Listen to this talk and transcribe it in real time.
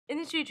In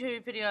this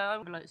YouTube video,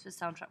 I'm envelopes for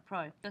Soundtrack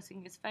Pro.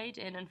 Discussing is fade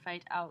in and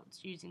fade out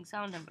using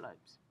sound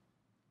envelopes.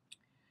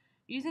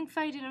 Using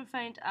fade in and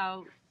fade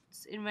out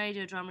in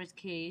radio drama is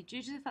key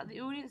due to the fact the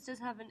audience does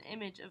have an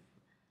image of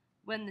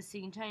when the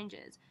scene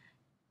changes.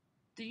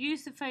 The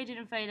use of fade in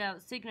and fade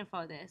out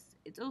signify this.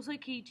 It's also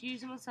key to use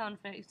them on sound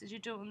effects as you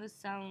don't want the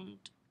sound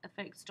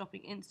effect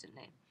stopping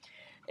instantly.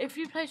 If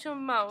you place your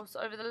mouse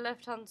over the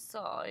left hand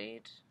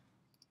side,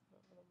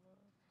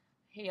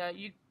 here,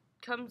 you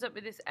comes up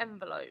with this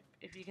envelope,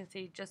 if you can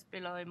see just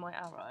below my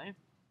arrow.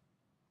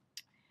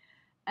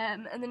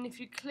 And then if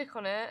you click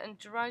on it and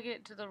drag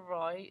it to the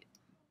right,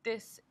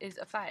 this is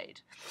a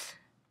fade.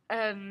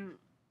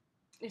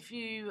 If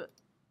you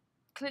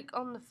click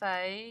on the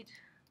fade,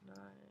 no,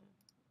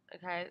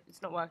 okay,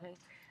 it's not working.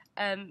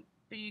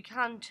 But you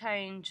can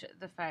change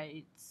the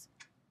fades,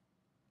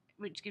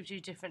 which gives you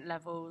different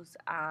levels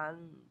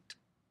and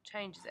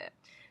changes it.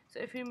 So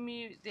if we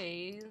mute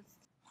these,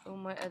 all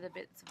my other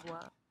bits of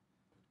work.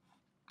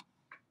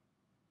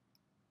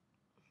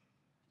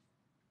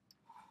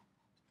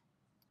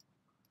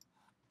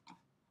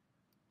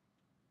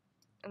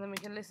 And then we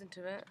can listen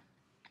to it.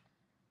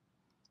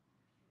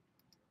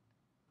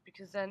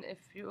 Because then if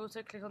you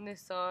also click on this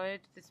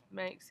side, this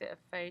makes it a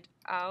fade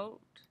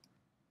out.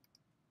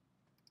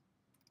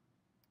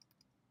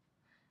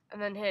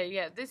 And then here,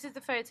 yeah, this is the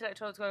fade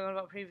selector I was going on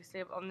about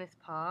previously on this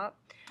part.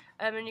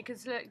 And you can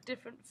select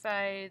different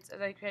fades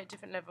and they create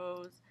different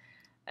levels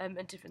and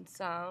different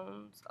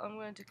sounds. I'm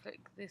going to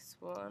click this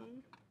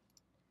one.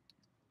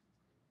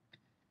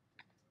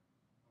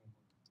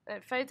 And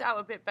it fades out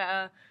a bit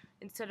better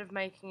instead of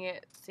making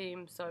it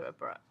seem so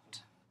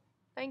abrupt.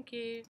 Thank you.